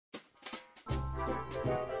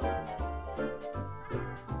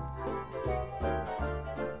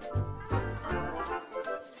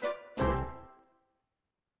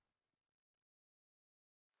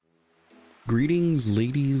Greetings,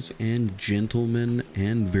 ladies and gentlemen,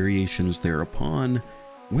 and variations thereupon.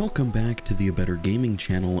 Welcome back to the A Better Gaming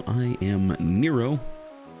channel. I am Nero,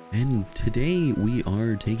 and today we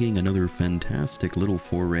are taking another fantastic little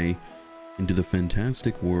foray into the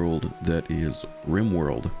fantastic world that is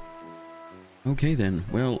Rimworld. Okay then,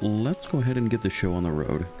 well, let's go ahead and get the show on the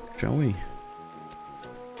road, shall we?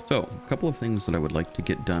 So, a couple of things that I would like to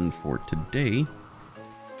get done for today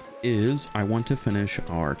is I want to finish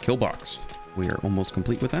our kill box. We are almost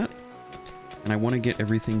complete with that, and I want to get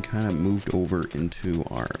everything kind of moved over into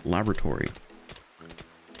our laboratory.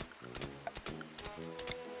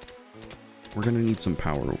 We're going to need some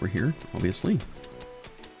power over here, obviously.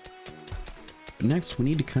 But next, we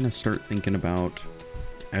need to kind of start thinking about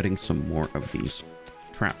adding some more of these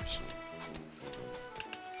traps.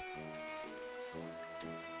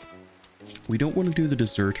 We don't want to do the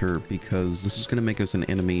deserter because this is going to make us an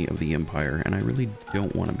enemy of the Empire, and I really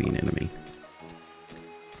don't want to be an enemy.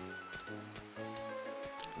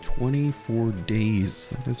 24 days.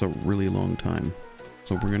 That is a really long time.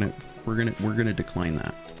 So we're gonna decline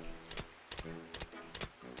that.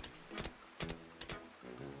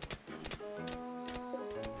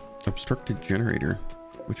 Obstructed generator.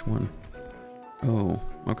 Which one? Oh,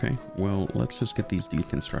 okay. Well, let's just get these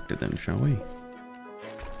deconstructed then, shall we?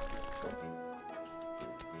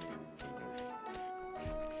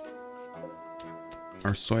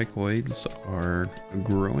 Our psychoids are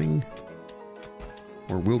growing,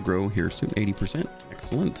 or will grow here soon. 80%.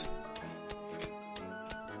 Excellent.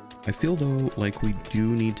 I feel though like we do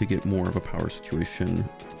need to get more of a power situation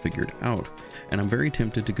figured out, and I'm very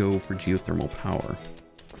tempted to go for geothermal power.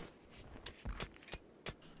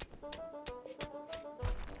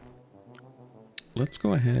 Let's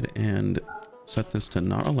go ahead and set this to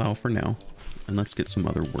not allow for now, and let's get some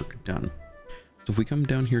other work done. So if we come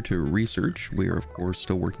down here to research, we are of course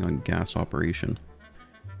still working on gas operation.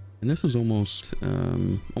 And this is almost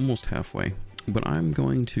halfway, but I'm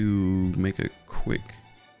going to make a quick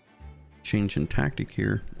change in tactic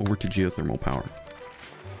here over to geothermal power.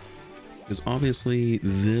 Because obviously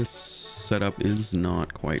this setup is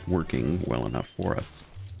not quite working well enough for us.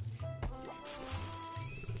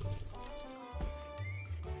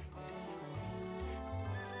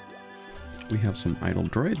 We have some idle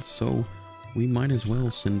droids, so we might as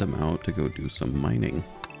well send them out to go do some mining.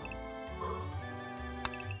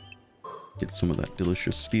 Get some of that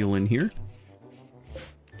delicious steel in here.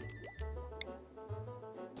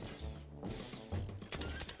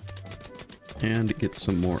 And get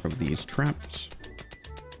some more of these traps.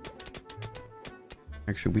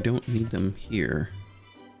 Actually, we don't need them here,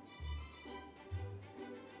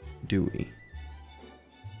 do we?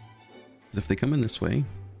 'Cause if they come in this way...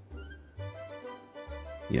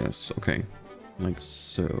 Yes, okay. Like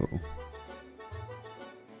so.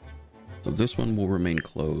 So this one will remain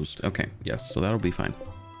closed. Okay, yes, so that'll be fine.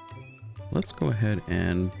 Let's go ahead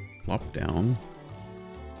and plop down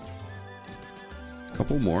a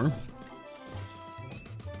couple more.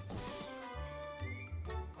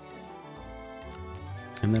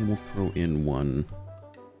 And then we'll throw in one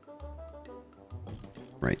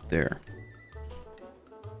right there.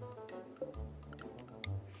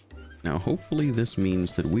 Now, hopefully this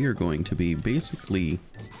means that we are going to be basically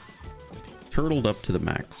turtled up to the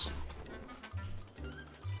max.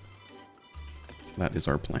 That is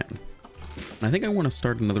our plan. And I think I want to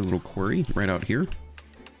start another little quarry right out here.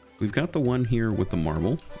 We've got the one here with the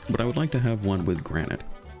marble, but I would like to have one with granite.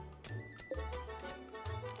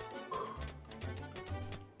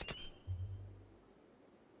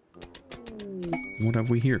 What have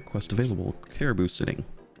we here? Quest available. Caribou sitting.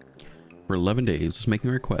 For 11 days, is making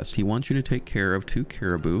a request. He wants you to take care of 2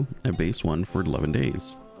 caribou at base 1 for 11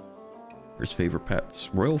 days. There's favorite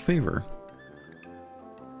pets. Royal favor.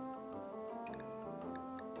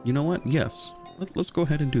 You know what? Yes. Let's go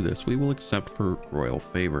ahead and do this. We will accept for royal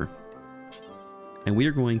favor. And we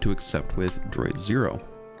are going to accept with droid 0.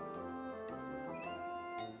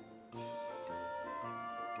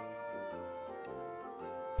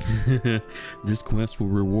 This quest will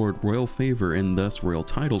reward royal favor and thus royal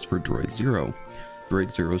titles for droid 0.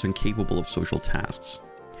 Droid 0 is incapable of social tasks.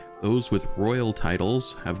 Those with royal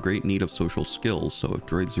titles have great need of social skills, so if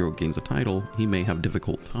droid 0 gains a title, he may have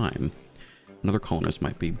difficult time. Another colonist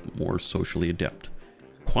might be more socially adept.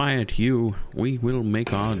 Quiet you, we will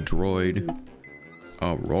make our droid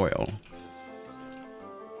a royal.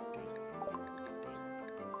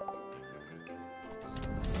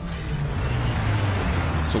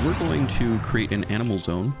 So we're going to create an animal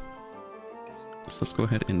zone. So let's go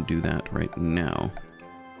ahead and do that right now.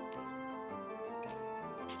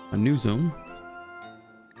 A new zone.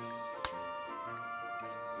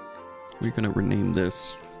 we're gonna rename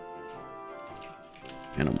this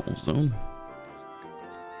Animal Zone.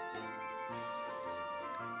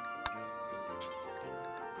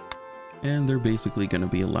 And they're basically gonna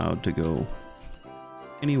be allowed to go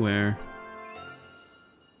anywhere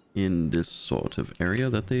in this sort of area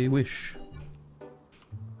that they wish.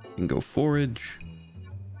 You can go forage,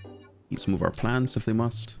 eat some of our plants if they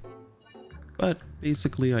must, but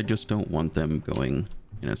basically I just don't want them going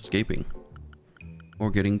and escaping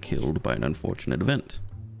or getting killed by an unfortunate event.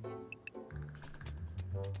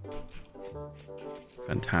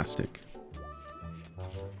 Fantastic.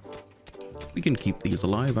 We can keep these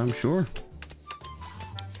alive, I'm sure.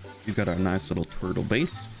 We've got our nice little turtle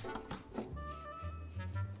base.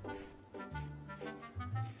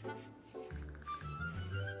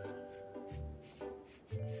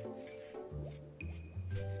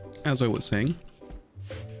 As I was saying,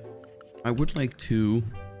 I would like to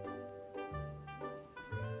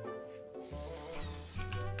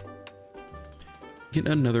get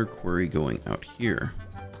another quarry going out here.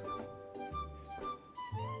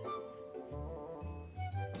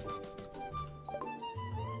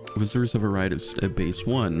 Visitors have arrived at base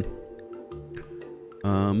 1.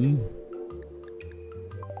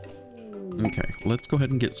 Okay, let's go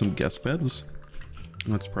ahead and get some guest beds.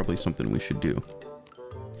 That's probably something we should do.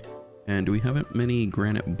 And do we have many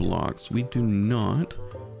granite blocks? We do not.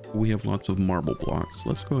 We have lots of marble blocks.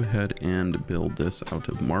 Let's go ahead and build this out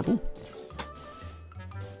of marble.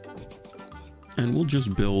 And we'll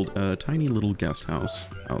just build a tiny little guest house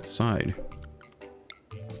outside.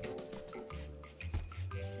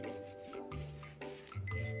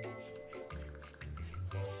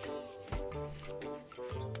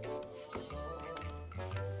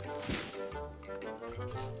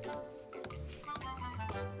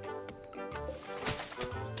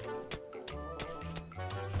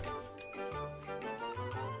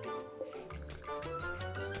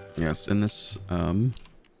 Yes, and this,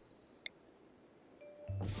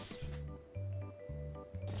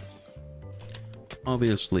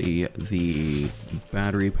 obviously the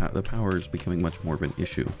the power is becoming much more of an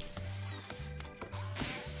issue.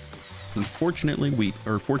 Unfortunately,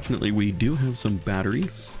 fortunately, we do have some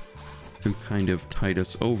batteries to kind of tide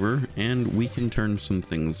us over, and we can turn some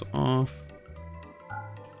things off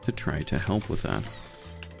to try to help with that.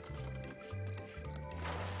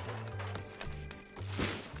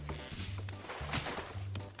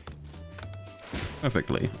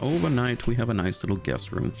 Perfectly. Overnight, we have a nice little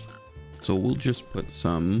guest room. So we'll just put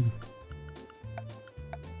some...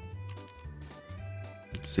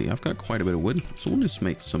 Let's see, I've got quite a bit of wood. So we'll just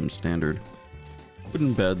make some standard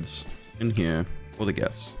wooden beds in here for the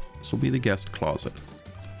guests. This will be the guest closet.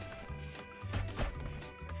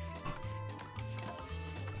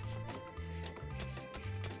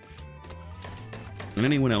 And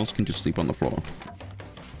anyone else can just sleep on the floor.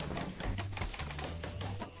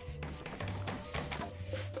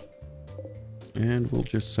 And we'll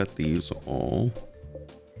just set these all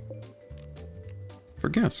for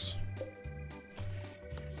guests.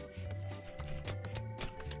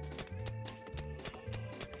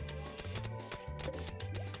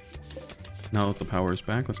 Now that the power is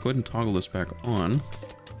back, let's go ahead and toggle this back on.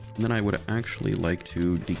 And then I would actually like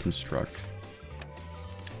to deconstruct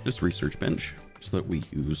this research bench so that we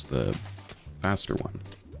use the faster one.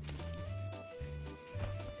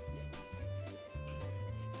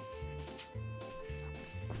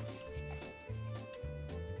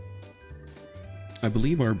 I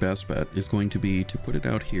believe our best bet is going to be to put it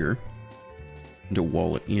out here and to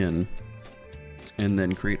wall it in and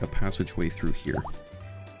then create a passageway through here.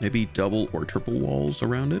 Maybe double or triple walls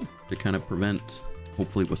around it to kind of prevent,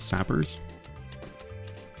 hopefully with sappers.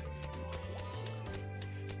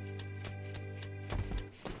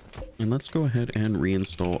 And let's go ahead and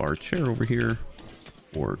reinstall our chair over here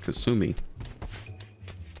for Kasumi.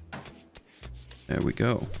 There we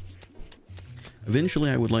go. Eventually,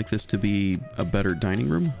 I would like this to be a better dining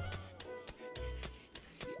room.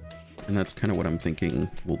 And that's kind of what I'm thinking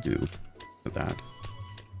we'll do with that.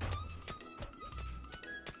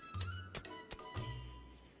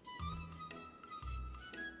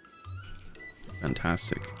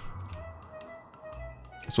 Fantastic.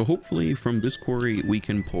 So hopefully from this quarry we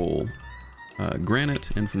can pull granite,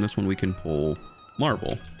 and from this one we can pull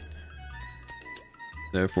marble.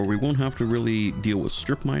 Therefore, we won't have to really deal with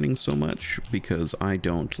strip mining so much, because I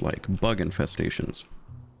don't like bug infestations.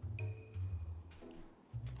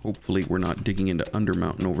 Hopefully we're not digging into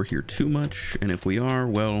Undermountain over here too much, and if we are,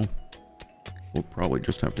 well, we'll probably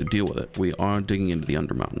just have to deal with it. We are digging into the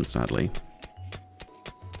Undermountain, sadly.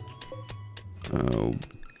 Oh,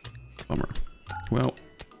 bummer. Well,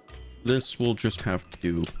 this will just have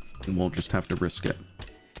to and we'll just have to risk it.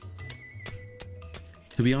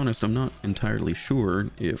 To be honest, I'm not entirely sure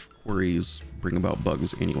if quarries bring about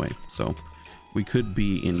bugs anyway, so we could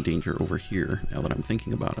be in danger over here now that I'm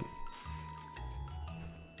thinking about it.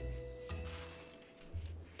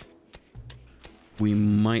 We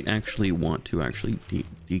might actually want to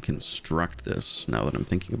deconstruct this now that I'm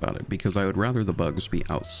thinking about it, because I would rather the bugs be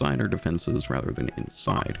outside our defenses rather than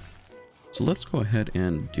inside. So let's go ahead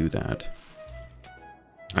and do that.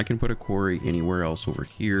 I can put a quarry anywhere else over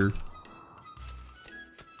here.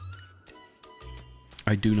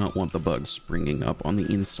 I do not want the bugs springing up on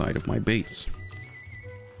the inside of my base,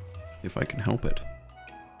 if I can help it.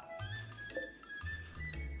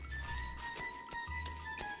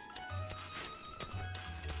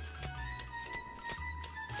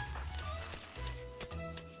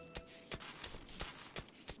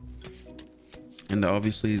 And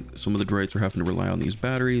obviously some of the droids are having to rely on these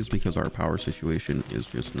batteries because our power situation is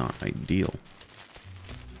just not ideal.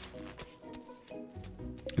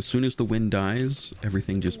 As soon as the wind dies,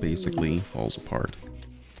 everything just basically falls apart.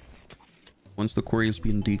 Once the quarry has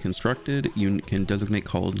been deconstructed, you can designate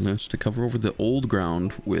colonists to cover over the old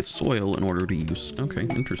ground with soil in order to use... Okay,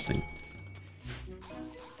 interesting.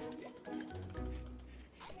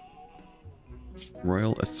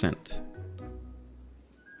 Royal Ascent.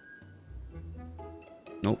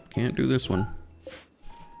 Nope, can't do this one.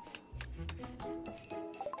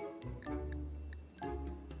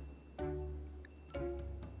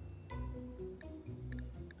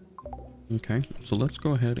 Okay, so let's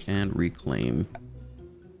go ahead and reclaim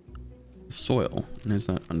soil. And is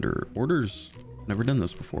that under orders? Never done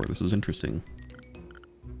this before. This is interesting.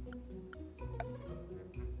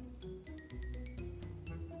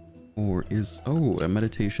 Or is... Oh, a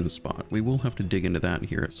meditation spot. We will have to dig into that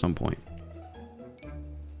here at some point.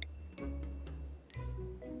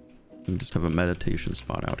 We just have a meditation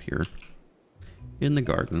spot out here in the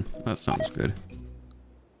garden. That sounds good.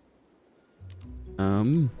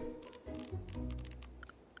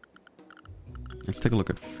 Let's take a look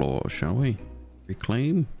at floor, shall we?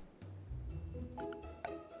 Reclaim.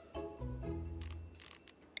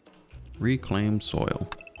 Reclaim soil.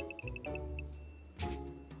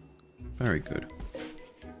 Very good.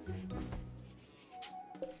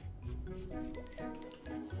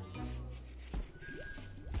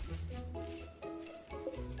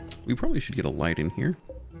 We probably should get a light in here.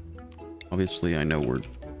 Obviously, I know we're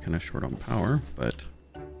kind of short on power, but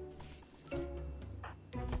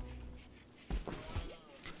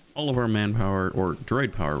all of our manpower, or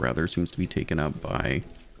droid power rather, seems to be taken up by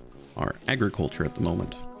our agriculture at the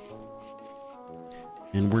moment.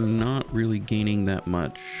 And we're not really gaining that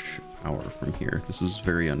much power from here. This is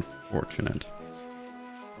very unfortunate.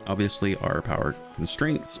 Obviously, our power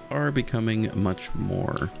constraints are becoming much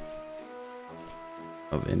more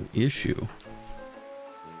of an issue.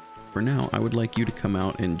 For now, I would like you to come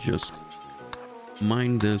out and just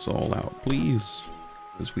mine this all out, please,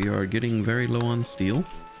 because we are getting very low on steel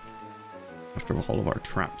after all of our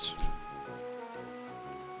traps.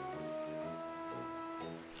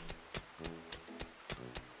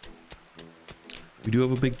 We do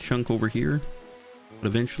have a big chunk over here, but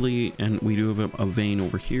eventually, and we do have a vein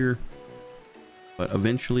over here, but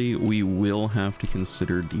eventually we will have to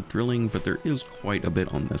consider deep drilling, but there is quite a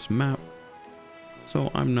bit on this map,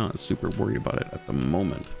 so I'm not super worried about it at the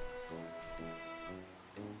moment.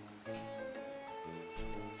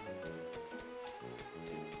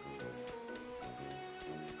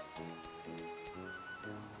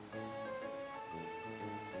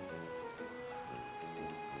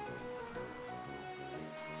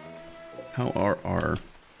 How are our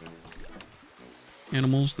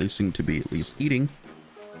animals? They seem to be at least eating.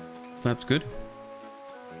 That's good.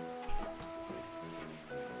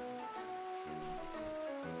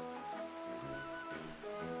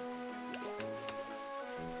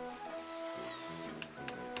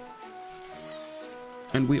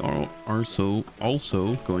 And we are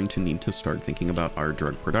also going to need to start thinking about our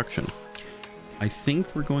drug production. I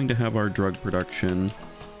think we're going to have our drug production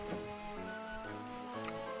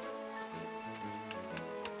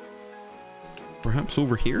perhaps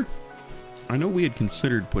over here. I know we had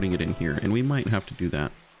considered putting it in here, and we might have to do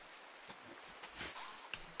that.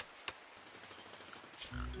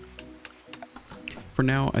 For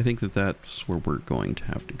now, I think that that's where we're going to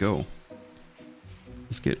have to go.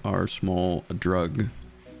 Let's get our small drug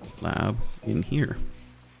lab in here.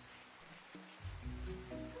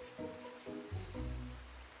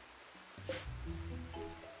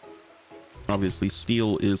 Obviously,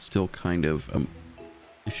 steel is still kind of an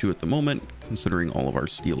issue at the moment, considering all of our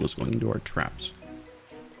steel is going into our traps.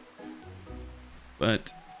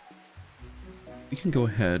 But we can go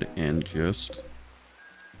ahead and just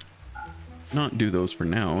not do those for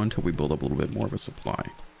now until we build up a little bit more of a supply.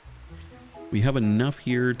 We have enough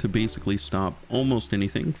here to basically stop almost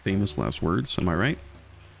anything. Famous last words, am I right?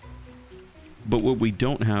 But what we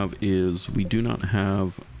don't have is we do not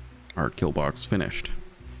have our kill box finished.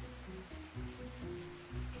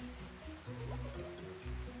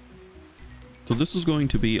 So this is going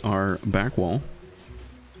to be our back wall.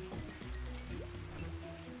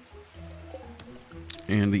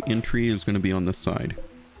 And the entry is going to be on this side.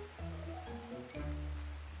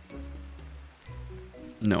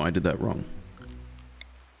 No, I did that wrong.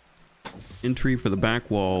 Entry for the back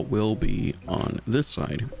wall will be on this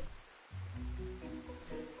side.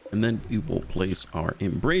 And then we will place our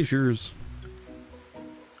embrasures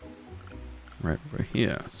right over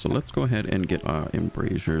here. So let's go ahead and get our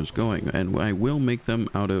embrasures going. And I will make them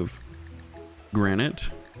out of granite,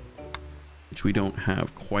 which we don't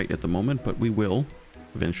have quite at the moment, but we will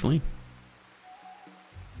eventually.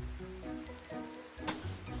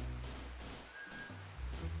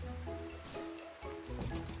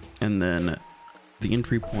 And then the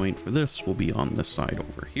entry point for this will be on this side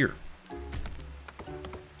over here.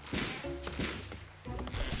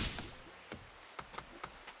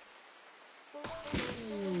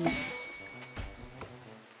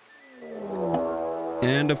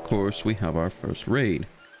 And of course, we have our first raid,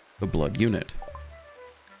 the Blood Unit.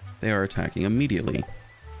 They are attacking immediately.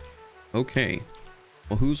 Okay,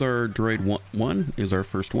 well, who's our droid? One is our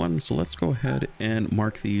first one, so let's go ahead and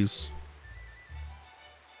mark these.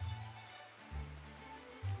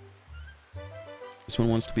 This one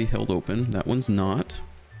wants to be held open, that one's not.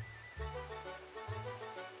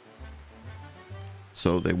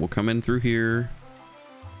 So they will come in through here.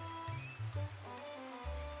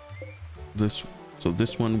 So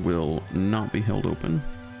this one will not be held open.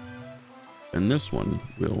 And this one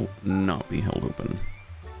will not be held open.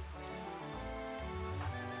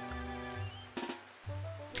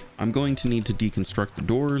 I'm going to need to deconstruct the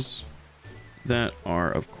doors that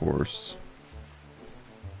are, of course...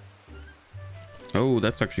 Oh,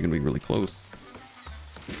 that's actually going to be really close.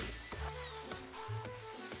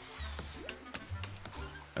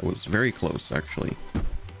 That was very close, actually.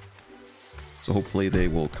 So hopefully they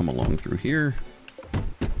will come along through here.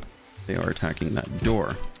 They are attacking that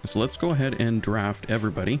door. So let's go ahead and draft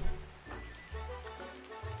everybody.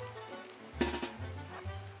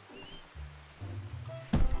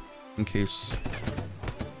 In case...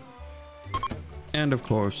 And of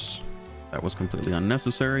course, that was completely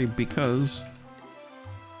unnecessary because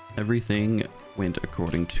everything went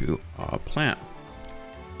according to our plan.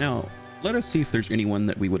 Now, let us see if there's anyone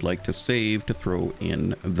that we would like to save to throw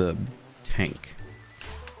in the tank.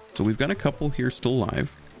 So we've got a couple here still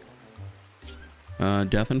alive.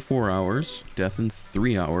 Death in 4 hours, death in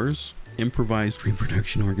 3 hours, improvised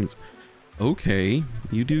reproduction organs. Okay,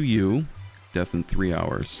 you do you. Death in 3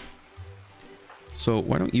 hours. So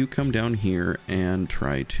why don't you come down here and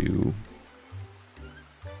try to...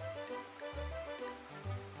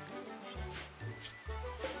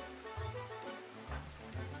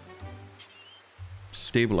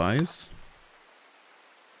 stabilize.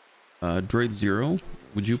 Droid 0,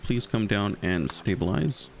 would you please come down and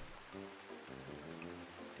stabilize?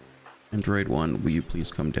 And Droid 1, will you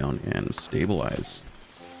please come down and stabilize?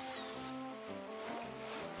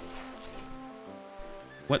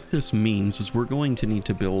 What this means is we're going to need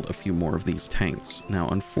to build a few more of these tanks. Now,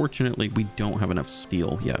 unfortunately, we don't have enough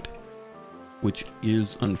steel yet, which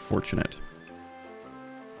is unfortunate.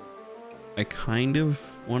 I kind of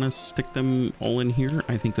want to stick them all in here.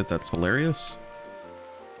 I think that that's hilarious.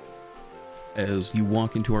 As you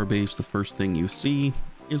walk into our base, the first thing you see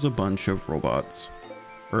is a bunch of robots,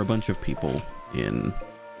 or a bunch of people in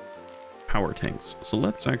power tanks. So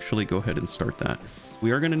let's actually go ahead and start that.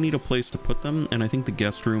 We are going to need a place to put them, and I think the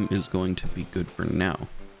guest room is going to be good for now.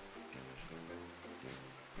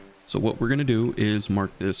 So what we're going to do is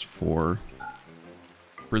mark this for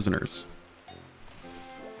prisoners.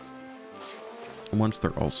 And once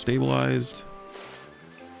they're all stabilized,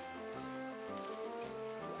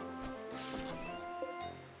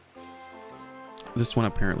 this one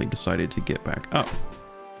apparently decided to get back up.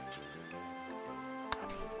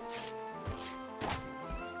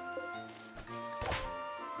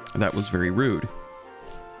 That was very rude.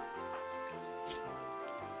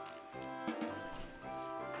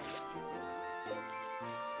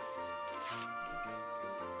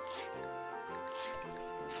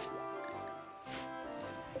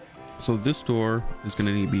 So this door is going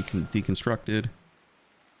to need to be deconstructed,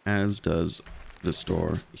 as does this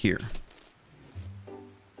door here.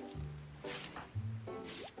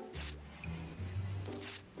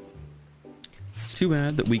 Too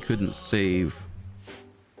bad that we couldn't save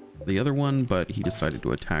the other one, but he decided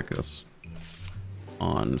to attack us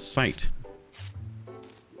on sight.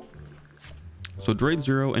 So Droid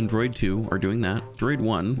 0 and Droid 2 are doing that. Droid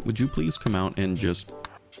 1, would you please come out and just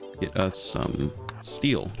get us some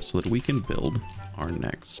steel so that we can build our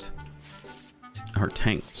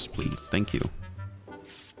tanks, please. Thank you.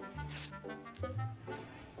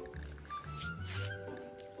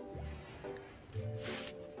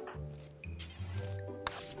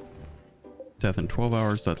 Death in 12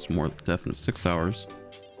 hours, that's more death in 6 hours.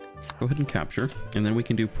 Go ahead and capture, and then we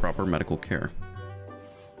can do proper medical care.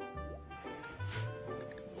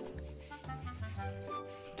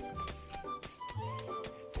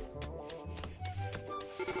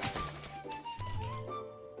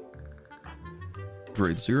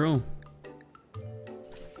 Droid 0.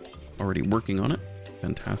 Already working on it.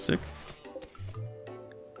 Fantastic.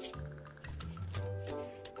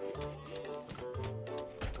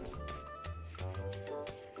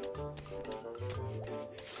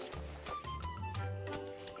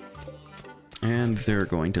 And they're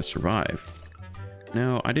going to survive.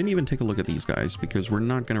 Now, I didn't even take a look at these guys because we're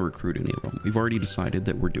not going to recruit any of them. We've already decided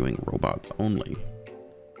that we're doing robots only.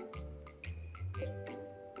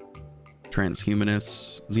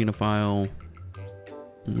 Transhumanists, Xenophile.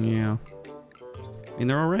 Yeah. I mean,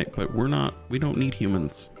 they're alright, but we don't need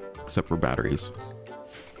humans except for batteries.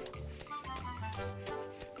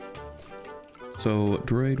 So,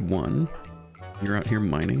 Droid 1, you're out here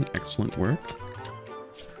mining. Excellent work.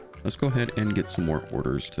 Let's go ahead and get some more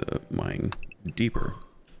orders to mine deeper.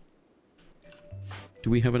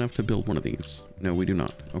 Do we have enough to build one of these? No, we do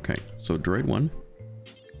not. Okay, so Droid 1.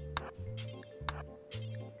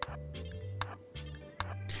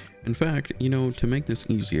 In fact, you know, to make this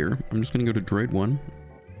easier, I'm just going to go to Droid 1.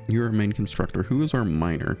 You're our main constructor. Who is our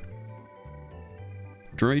miner?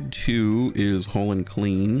 Droid 2 is haul and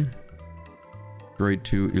clean. Droid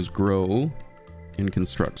 2 is grow and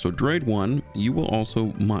construct. So Droid 1, you will also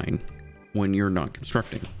mine when you're not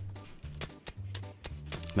constructing.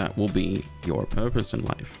 That will be your purpose in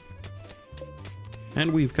life.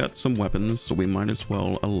 And we've got some weapons, so we might as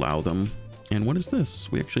well allow them. And what is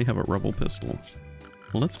this? We actually have a rebel pistol.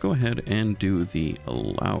 Well, let's go ahead and do the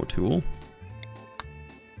allow tool.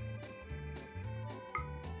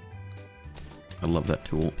 I love that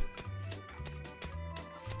tool.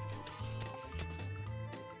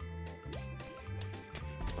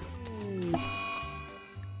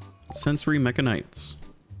 Sensory mechanites.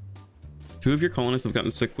 2 of your colonists have gotten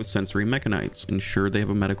sick with sensory mechanites. Ensure they have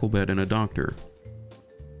a medical bed and a doctor.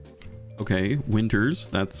 Okay, Winters,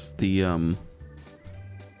 that's the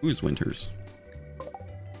who is Winters?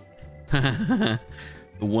 The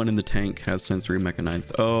one in the tank has sensory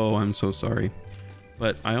mechanites. Oh, I'm so sorry.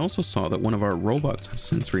 But I also saw that one of our robots has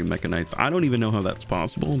sensory mechanites. I don't even know how that's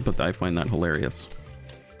possible, but I find that hilarious.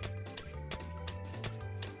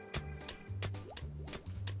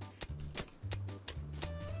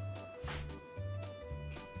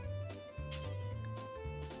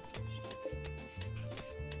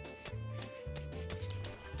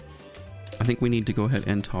 I think we need to go ahead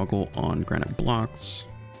and toggle on granite blocks.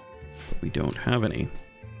 We don't have any.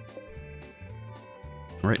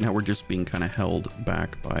 Right now we're just being kind of held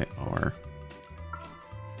back by our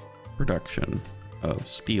production of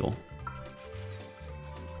steel.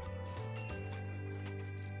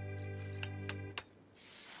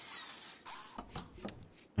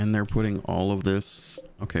 And they're putting all of this.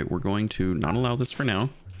 Okay, we're going to not allow this for now.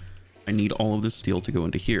 I need all of this steel to go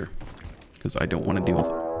into here because I don't want to deal with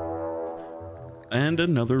it. And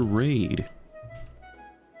another raid.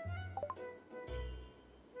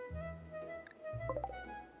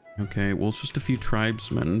 Okay, well, it's just a few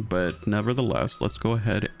tribesmen, but nevertheless, let's go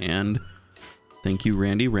ahead and thank you,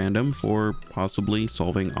 Randy Random, for possibly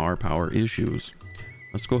solving our power issues.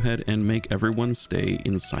 Let's go ahead and make everyone stay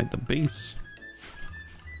inside the base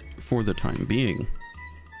for the time being.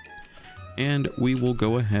 And we will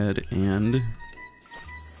go ahead and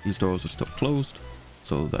these doors are still closed,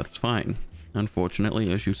 so that's fine.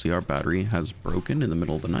 Unfortunately, as you see, our battery has broken in the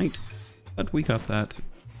middle of the night, but we got that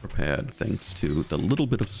repaired thanks to the little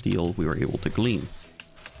bit of steel we were able to glean.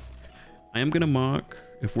 I am going to mark,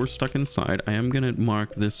 if we're stuck inside, I am going to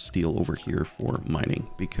mark this steel over here for mining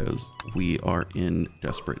because we are in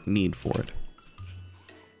desperate need for it.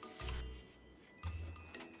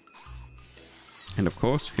 And of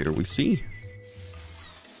course, here we see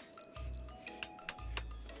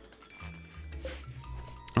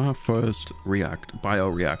our first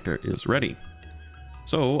bioreactor is ready.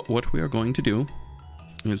 So what we are going to do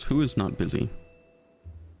is, who is not busy?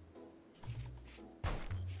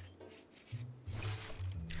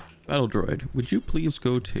 Battle droid, would you please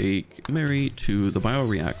go take Mary to the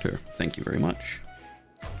bioreactor? Thank you very much.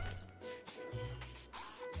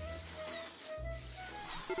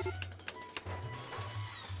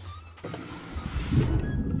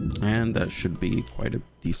 And that should be quite a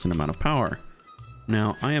decent amount of power.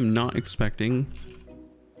 Now, I am not expecting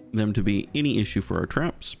them to be any issue for our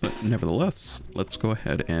traps, but nevertheless, let's go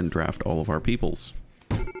ahead and draft all of our peoples.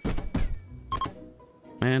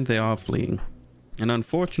 And they are fleeing. And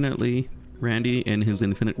unfortunately, Randy in his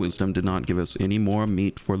infinite wisdom did not give us any more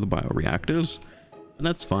meat for the bioreactors, and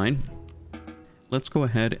that's fine. Let's go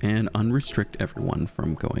ahead and unrestrict everyone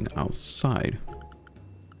from going outside.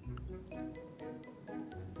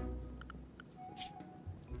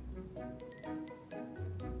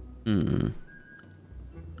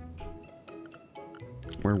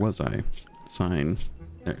 Where was I? Sign.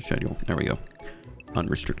 There, schedule. There we go.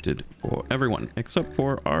 Unrestricted for everyone except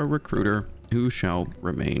for our recruiter, who shall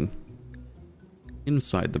remain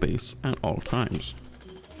inside the base at all times.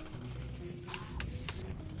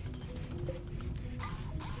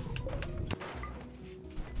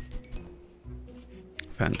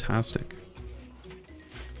 Fantastic.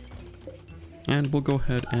 And we'll go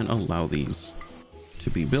ahead and allow these to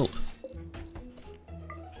be built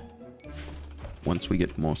once we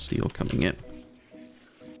get more steel coming in.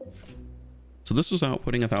 So this is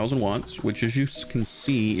outputting 1,000 watts, which as you can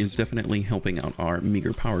see is definitely helping out our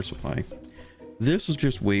meager power supply. This is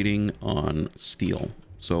just waiting on steel.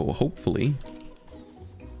 So hopefully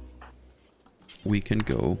we can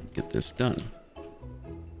go get this done.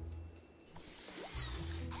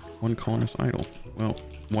 One colonist idle. Well,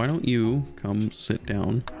 why don't you come sit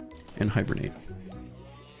down and hibernate?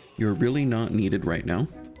 You're really not needed right now,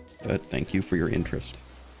 but thank you for your interest.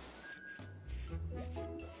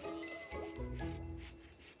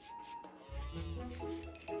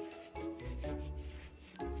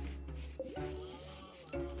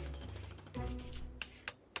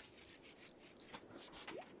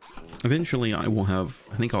 Eventually I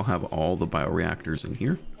think I'll have all the bioreactors in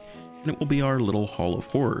here, and it will be our little hall of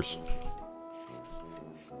horrors.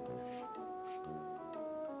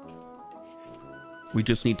 We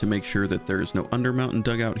just need to make sure that there is no undermountain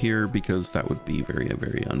dugout here, because that would be very,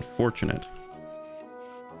 very unfortunate.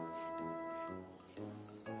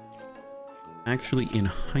 Actually, in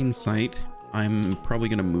hindsight, I'm probably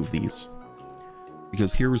going to move these,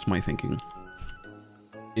 because here was my thinking.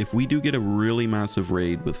 If we do get a really massive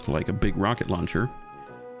raid with like a big rocket launcher,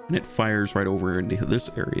 and it fires right over into this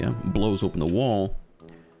area, blows open the wall,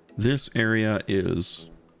 this area is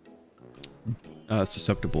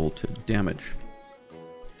susceptible to damage.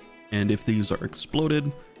 And if these are exploded,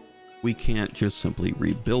 we can't just simply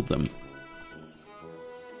rebuild them.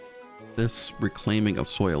 This reclaiming of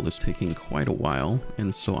soil is taking quite a while,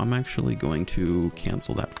 and so I'm actually going to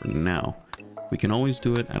cancel that for now. We can always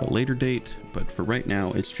do it at a later date, but for right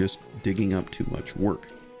now, it's just digging up too much work.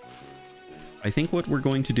 I think what we're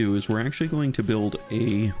going to do is we're actually going to build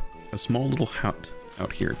a small little hut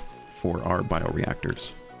out here for our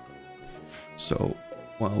bioreactors. So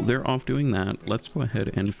while they're off doing that, let's go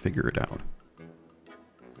ahead and figure it out.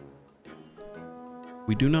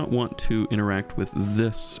 We do not want to interact with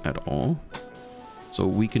this at all, so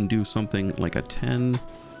we can do something like a 10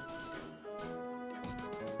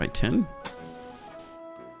 by 10.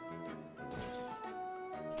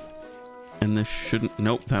 And this shouldn't,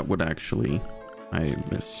 nope, that would actually, I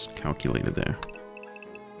miscalculated there.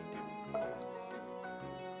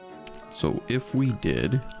 So if we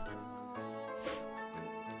did,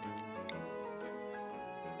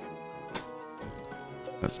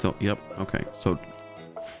 that's still, yep, okay, so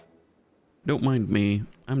don't mind me,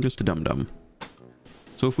 I'm just a dum-dum.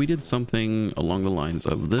 So if we did something along the lines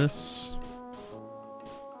of this,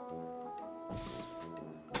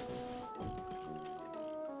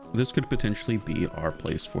 this could potentially be our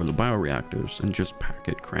place for the bioreactors and just pack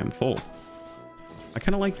it cram full. I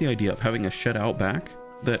kind of like the idea of having a shed out back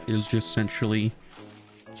that is just essentially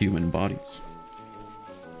human bodies.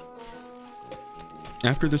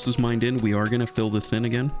 After this is mined in, we are going to fill this in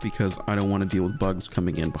again because I don't want to deal with bugs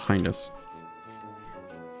coming in behind us.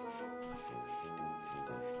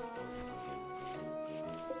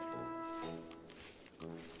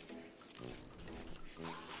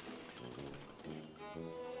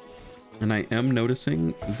 And I am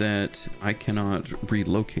noticing that I cannot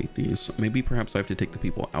relocate these. Maybe perhaps I have to take the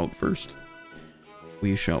people out first.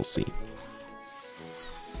 We shall see.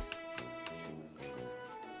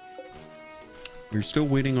 We're still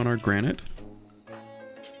waiting on our granite.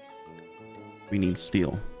 We need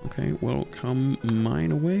steel. Okay, well, come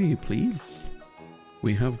mine away, please.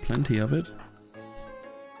 We have plenty of it.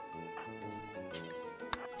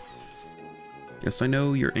 Yes, I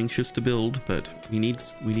know you're anxious to build, but we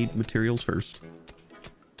need materials first.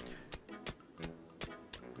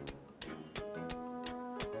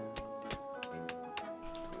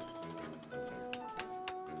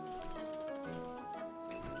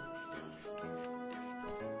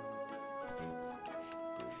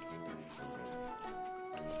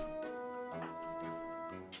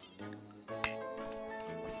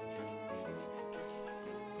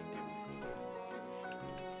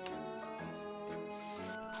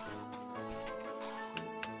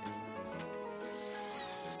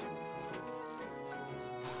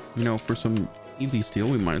 You know, for some easy steel,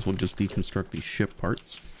 we might as well just deconstruct these ship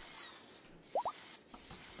parts.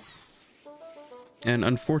 And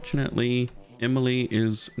unfortunately, Emily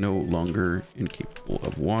is no longer incapable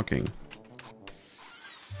of walking.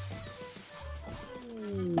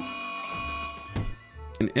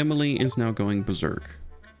 And Emily is now going berserk.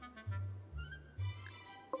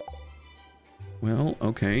 Well,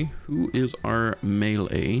 okay. Who is our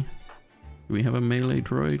melee? Do we have a melee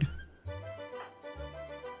droid?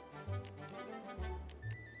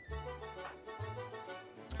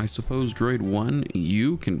 I suppose droid 1,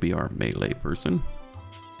 you can be our melee person.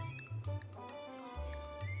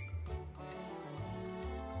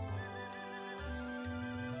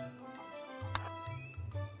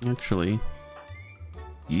 Actually,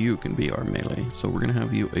 you can be our melee. So we're going to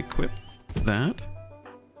have you equip that.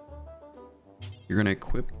 You're going to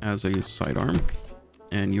equip as a sidearm.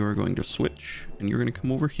 And you're going to switch. And you're going to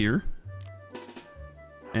come over here.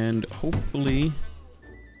 And hopefully...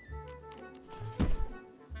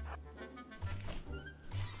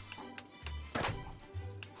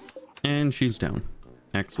 And she's down.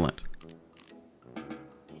 Excellent.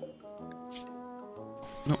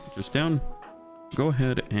 Nope, just down. Go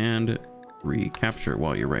ahead and recapture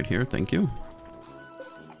while you're right here. Thank you.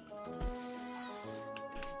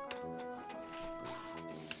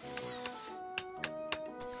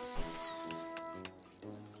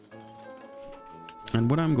 And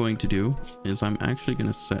what I'm going to do is I'm actually going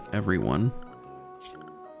to set everyone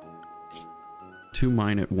to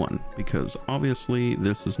mine at 1, because obviously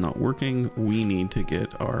this is not working. We need to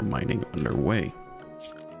get our mining underway.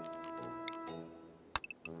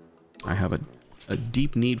 I have a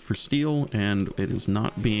deep need for steel and it is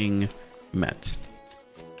not being met.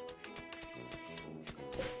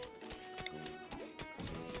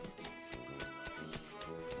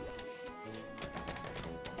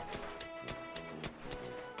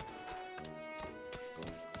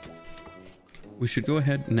 We should go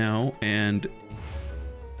ahead now and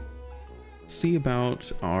see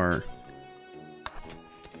about our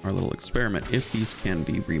little experiment. If these can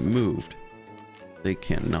be removed, they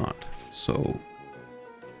cannot. So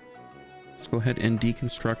let's go ahead and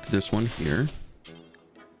deconstruct this one here.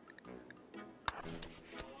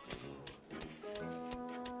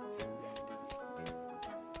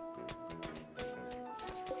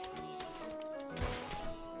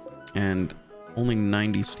 And only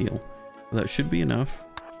 90 steel. That should be enough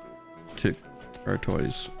to our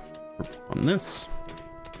toys on this.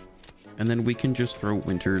 And then we can just throw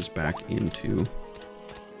Winters back into...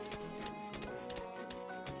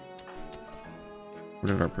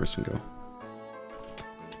 Where did our person go?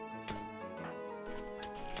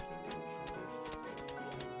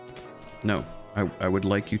 No, I would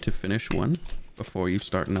like you to finish one before you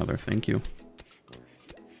start another. Thank you.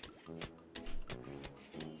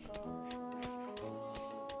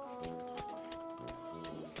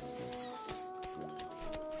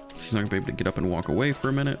 She's not gonna be able to get up and walk away for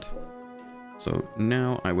a minute. So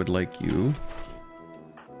now I would like you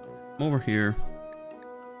over here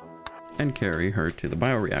and carry her to the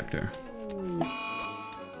bioreactor.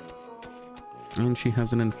 And she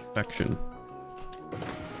has an infection.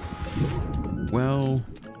 Well,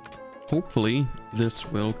 hopefully this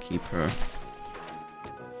will keep her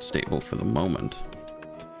stable for the moment.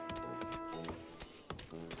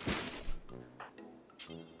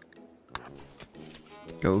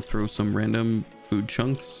 Go throw some random food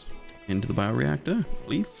chunks into the bioreactor,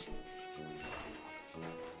 please.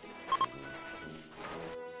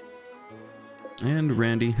 And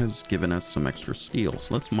Randy has given us some extra steel,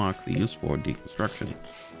 so let's mark these for deconstruction.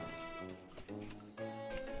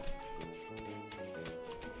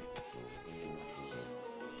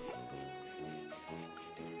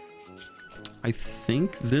 I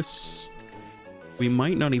think this... We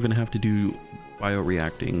might not even have to do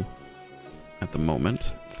bioreacting at the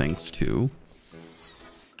moment, thanks to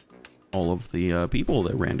all of the people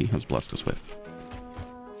that Randy has blessed us with.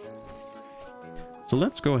 So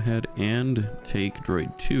let's go ahead and take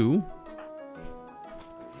droid 2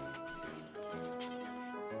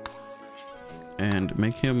 and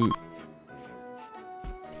make him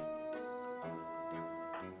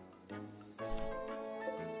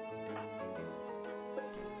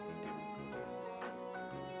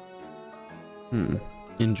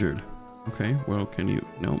Injured. Okay, well, can you...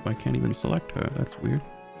 Nope, I can't even select her. That's weird.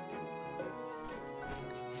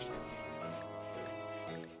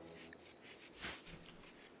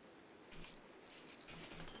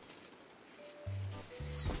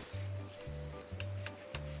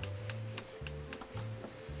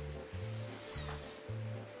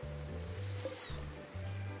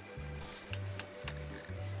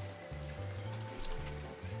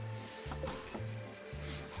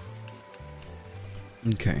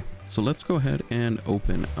 Okay, so let's go ahead and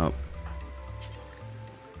open up.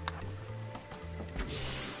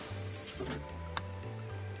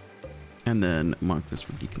 And then mark this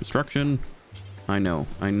for deconstruction. I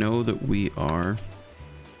know that we are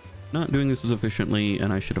not doing this as efficiently,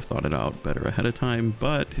 and I should have thought it out better ahead of time,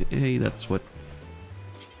 but hey, that's what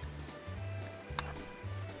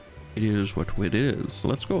it is, what it is. So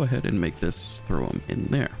let's go ahead and make this, throw them in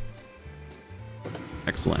there.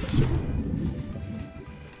 Excellent.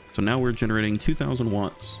 So now we're generating 2,000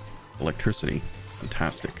 watts electricity.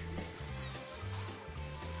 Fantastic.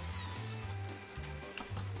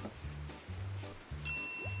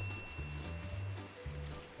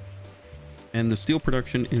 And the steel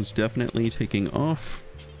production is definitely taking off.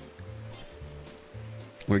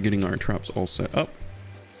 We're getting our traps all set up.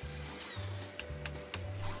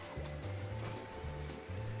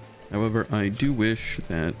 However, I do wish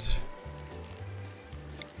that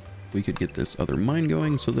we could get this other mine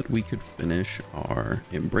going so that we could finish our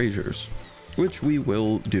embrasures, which we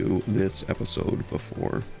will do this episode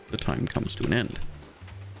before the time comes to an end.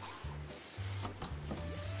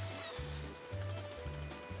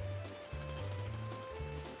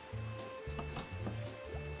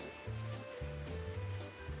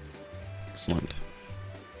 Excellent.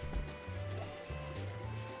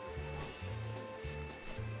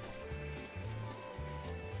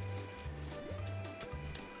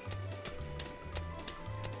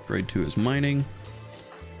 Grade 2 is mining.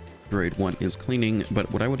 Grade 1 is cleaning,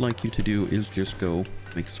 but what I would like you to do is just go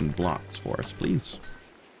make some blocks for us, please.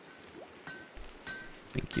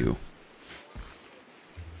 Thank you.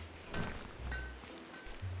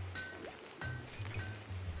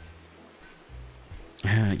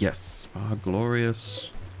 Yes, our glorious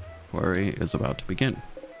quarry is about to begin.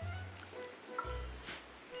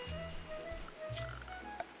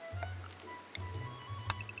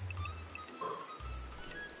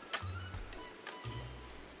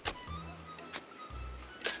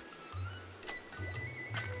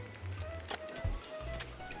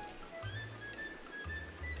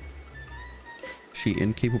 She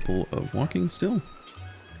incapable of walking still?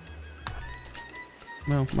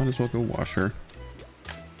 Well, might as well go wash her.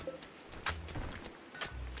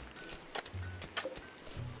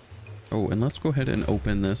 Oh, and let's go ahead and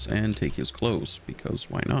open this and take his clothes, because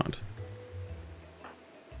why not?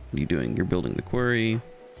 What are you doing? You're building the quarry.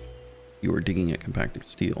 You are digging at compacted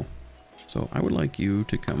steel. So I would like you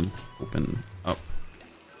to come open up.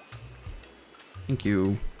 Thank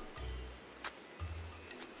you.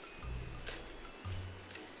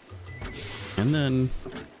 And then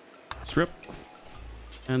strip.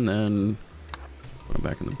 And then put it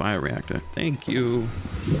back in the bioreactor. Thank you.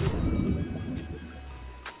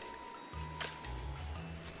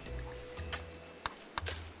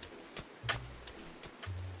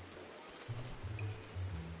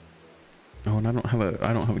 Oh, and I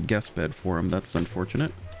don't have a guest bed for him. That's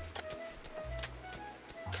unfortunate.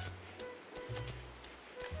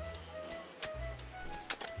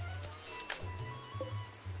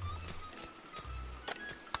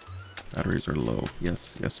 Batteries are low.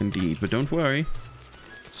 Yes, yes indeed. But don't worry.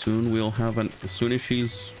 Soon we'll have as soon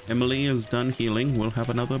as Emily is done healing, we'll have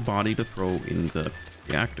another body to throw in the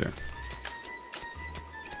reactor.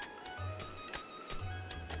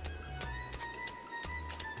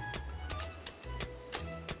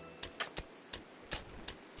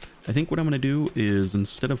 I think what I'm going to do is,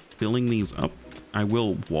 instead of filling these up, I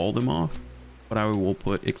will wall them off, but I will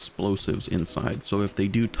put explosives inside. So if they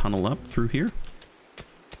do tunnel up through here,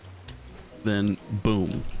 then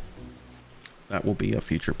boom. That will be a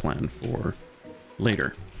future plan for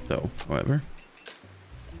later, though, however.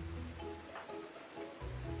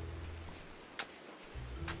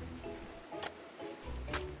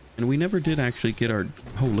 And we never did actually get our...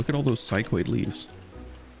 Oh, look at all those psychoid leaves.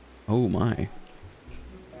 Oh my.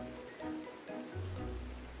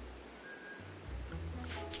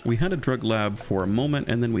 We had a drug lab for a moment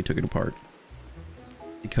and then we took it apart.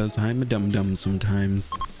 Because I'm a dum-dum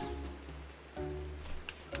sometimes.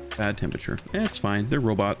 Bad temperature. It's fine. They're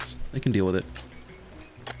robots. They can deal with it.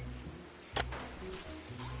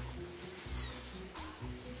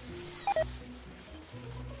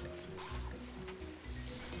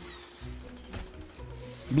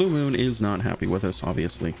 Blue Moon is not happy with us,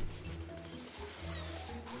 obviously.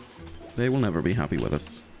 They will never be happy with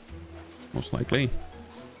us. Most likely.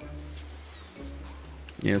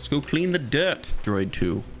 Yeah, let's go clean the dirt, Droid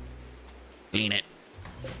 2. Clean it.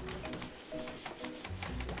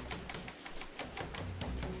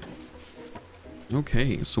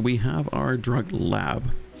 Okay, so we have our drug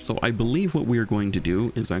lab. So I believe what we're going to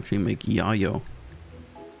do is actually make Yayo.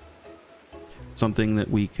 Something that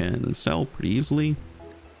we can sell pretty easily.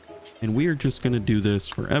 And we are just going to do this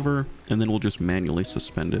forever, and then we'll just manually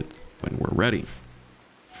suspend it when we're ready.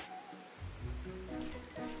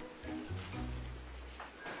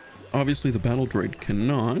 Obviously the battle droid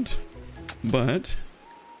cannot, but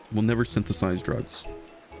we'll never synthesize drugs.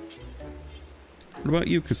 What about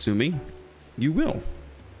you, Kasumi? You will.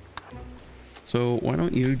 So why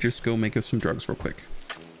don't you just go make us some drugs real quick?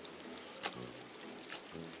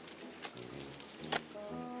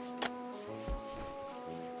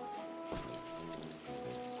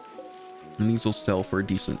 And these will sell for a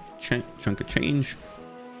decent chunk of change.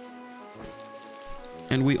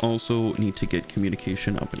 And we also need to get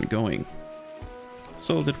communication up and going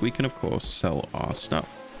so that we can, of course, sell our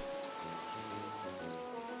stuff.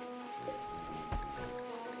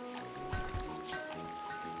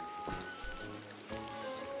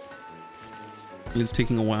 It's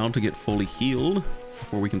taking a while to get fully healed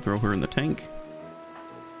before we can throw her in the tank.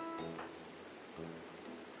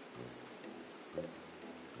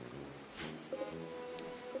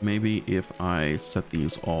 Maybe if I set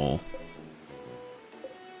these all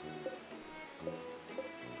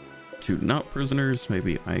to not prisoners,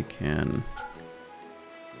 maybe I can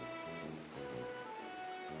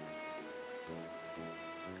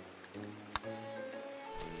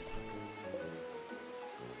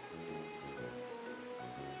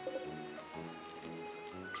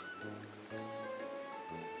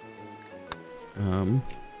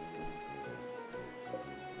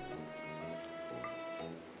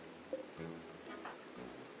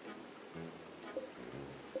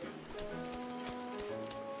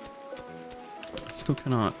still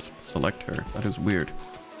cannot select her. That is weird.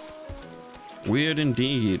 Weird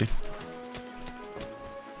indeed.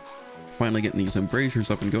 Finally getting these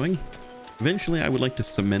embrasures up and going. Eventually I would like to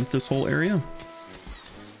cement this whole area,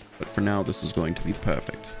 but for now this is going to be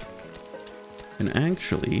perfect. And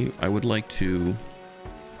actually I would like to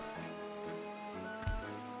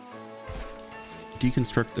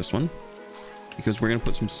deconstruct this one, because we're going to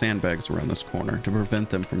put some sandbags around this corner to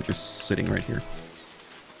prevent them from just sitting right here.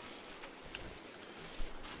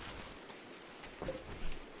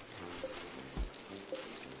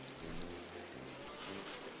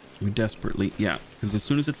 We desperately, yeah, because as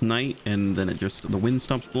soon as it's night and then the wind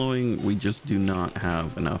stops blowing, we just do not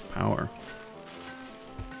have enough power.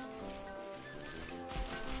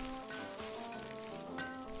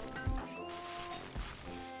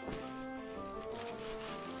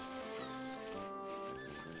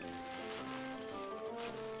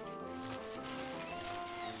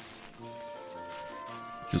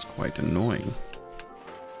 Which is quite annoying.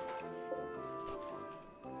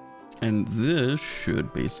 And this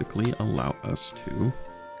should basically allow us to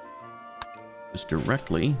just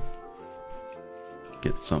directly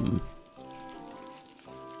get some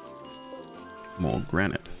more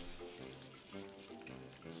granite.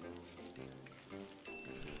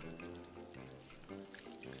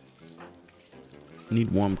 Need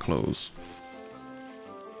warm clothes.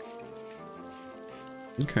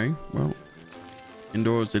 Okay, well,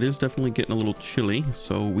 indoors it is definitely getting a little chilly,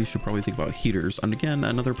 so we should probably think about heaters. And again,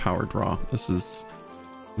 another power draw. This is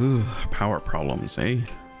power problems, eh?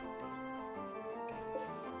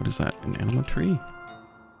 What is that, an anima tree?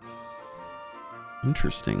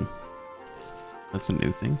 Interesting. That's a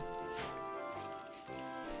new thing.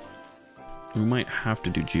 We might have to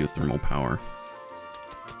do geothermal power.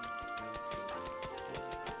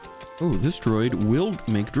 Oh, this droid will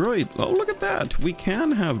make droid. Oh, look at that. We can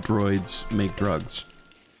have droids make drugs.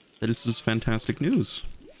 That is just fantastic news.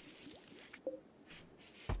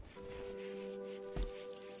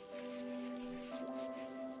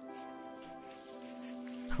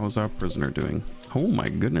 How's our prisoner doing? Oh my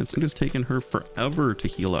goodness, it has taken her forever to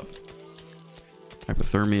heal up.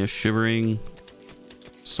 Hypothermia, shivering.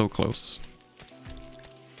 So close.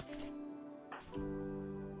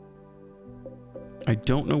 I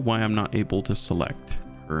don't know why I'm not able to select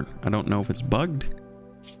her. I don't know if it's bugged.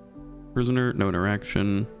 Prisoner, no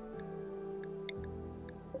interaction.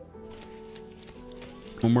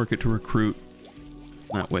 We'll mark it to recruit.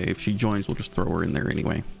 That way, if she joins, we'll just throw her in there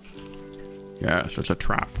anyway. Yes, it's a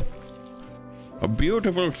trap. A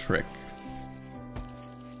beautiful trick.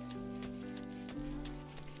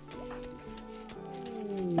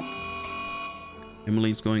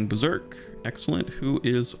 Emily's going berserk. Excellent. Who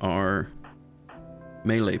is our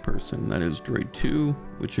melee person? That is droid 2,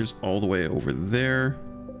 which is all the way over there.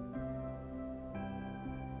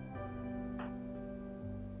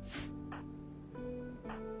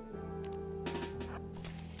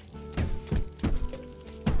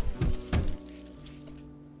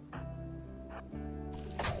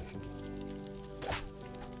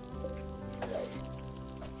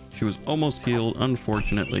 She was almost healed,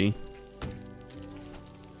 unfortunately.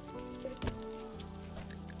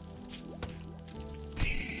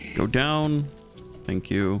 Go down.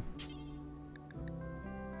 Thank you.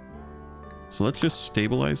 So let's just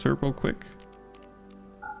stabilize her real quick.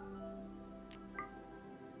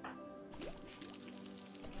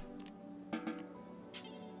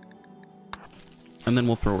 And then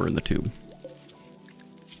we'll throw her in the tube.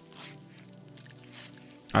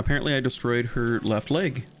 Apparently I destroyed her left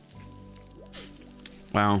leg.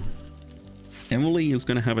 Wow. Emily is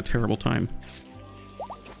going to have a terrible time.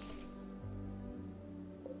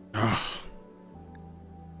 Ugh.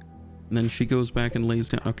 And then she goes back and lays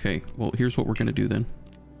down. Okay, well, here's what we're going to do then.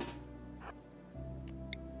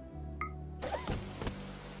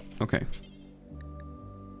 Okay.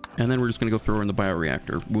 And then we're just going to go throw her in the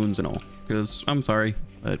bioreactor, wounds and all. Because, I'm sorry,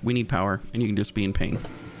 but we need power, and you can just be in pain.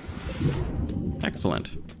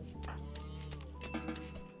 Excellent.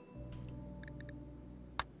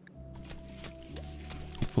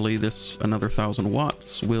 Hopefully this another 1,000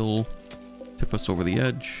 watts will tip us over the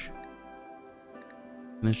edge.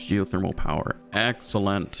 And this geothermal power.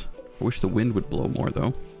 Excellent. I wish the wind would blow more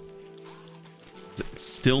though. It's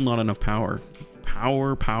still not enough power.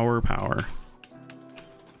 Power, power, power.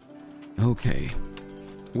 Okay.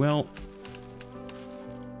 Well,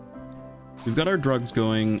 we've got our drugs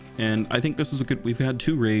going, and I think this is a good, we've had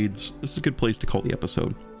 2 raids. This is a good place to call the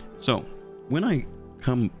episode. So when I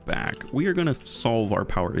come back, we are going to solve our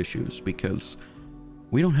power issues because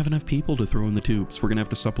we don't have enough people to throw in the tubes. We're going to have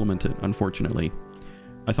to supplement it, unfortunately.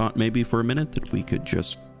 I thought maybe for a minute that we could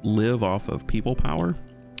just live off of people power,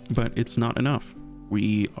 but it's not enough.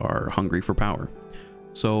 We are hungry for power.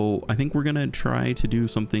 So I think we're going to try to do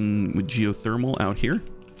something with geothermal out here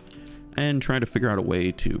and try to figure out a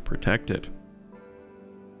way to protect it.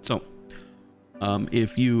 So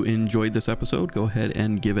if you enjoyed this episode, go ahead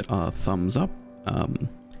and give it a thumbs up.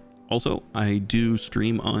 Also, I do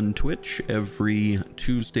stream on Twitch every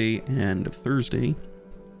Tuesday and Thursday,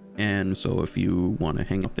 and so if you want to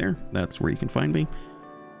hang up there, that's where you can find me.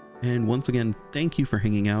 And once again, thank you for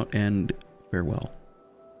hanging out, and farewell.